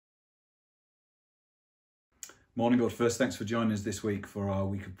Morning, God First. Thanks for joining us this week for our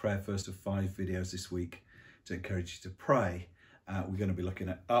week of prayer, first of 5 videos this week to encourage you to pray. We're going to be looking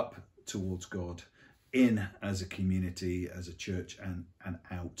at up towards God, in as a community, as a church, and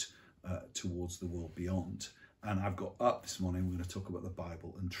out towards the world beyond. And I've got up this morning, we're going to talk about the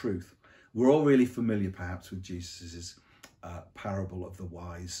Bible and truth. We're all really familiar perhaps with Jesus's parable of the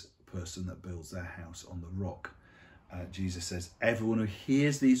wise person that builds their house on the rock. Jesus says, everyone who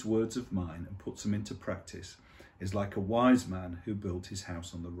hears these words of mine and puts them into practice is like a wise man who built his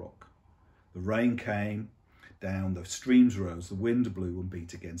house on the rock. The rain came down, the streams rose, the wind blew and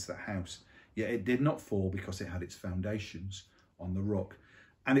beat against that house. Yet it did not fall because it had its foundations on the rock.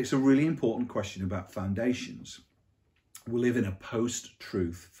 And it's a really important question about foundations. We live in a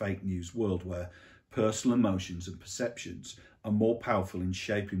post-truth, fake news world where personal emotions and perceptions are more powerful in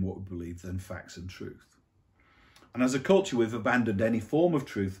shaping what we believe than facts and truth. And as a culture, we've abandoned any form of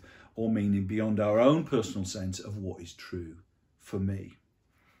truth or meaning beyond our own personal sense of what is true for me.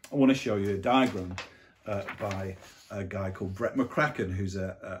 I want to show you a diagram by a guy called Brett McCracken, who's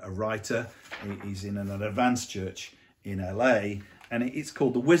a writer. He's in an advanced church in LA, and it's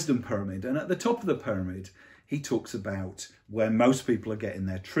called the Wisdom Pyramid. And at the top of the pyramid, he talks about where most people are getting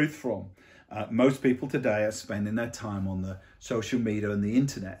their truth from. Most people today are spending their time on the social media and the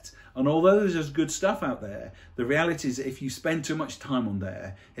internet. And although there's good stuff out there, the reality is if you spend too much time on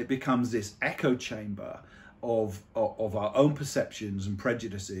there, it becomes this echo chamber of our own perceptions and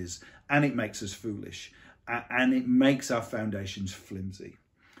prejudices, and it makes us foolish, and it makes our foundations flimsy.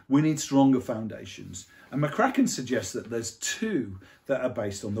 We need stronger foundations. And McCracken suggests that there's two that are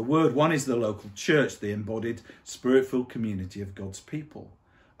based on the word. One is the local church, the embodied spirit-filled community of God's people.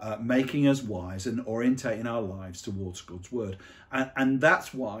 Making us wise and orientating our lives towards God's word. And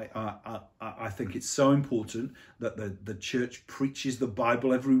that's why I think it's so important that the church preaches the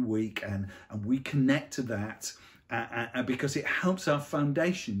Bible every week and we connect to that because it helps our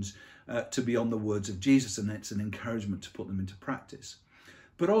foundations to be on the words of Jesus, and it's an encouragement to put them into practice.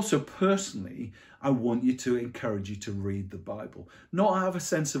 But also personally, I want to encourage you to read the Bible. Not have a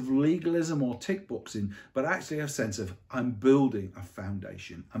sense of legalism or tick boxing, but actually a sense of I'm building a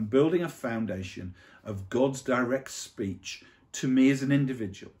foundation. I'm building a foundation of God's direct speech to me as an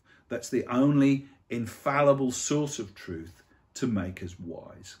individual. That's the only infallible source of truth to make us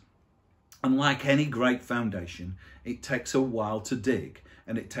wise. And like any great foundation, it takes a while to dig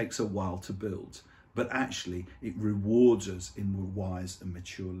and it takes a while to build. But actually it rewards us in wise and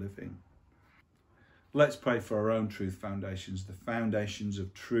mature living. Let's pray for our own truth foundations, the foundations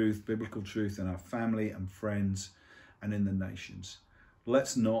of truth, biblical truth in our family and friends and in the nations.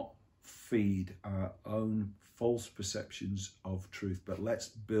 Let's not feed our own false perceptions of truth, but let's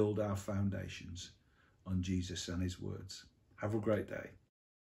build our foundations on Jesus and his words. Have a great day.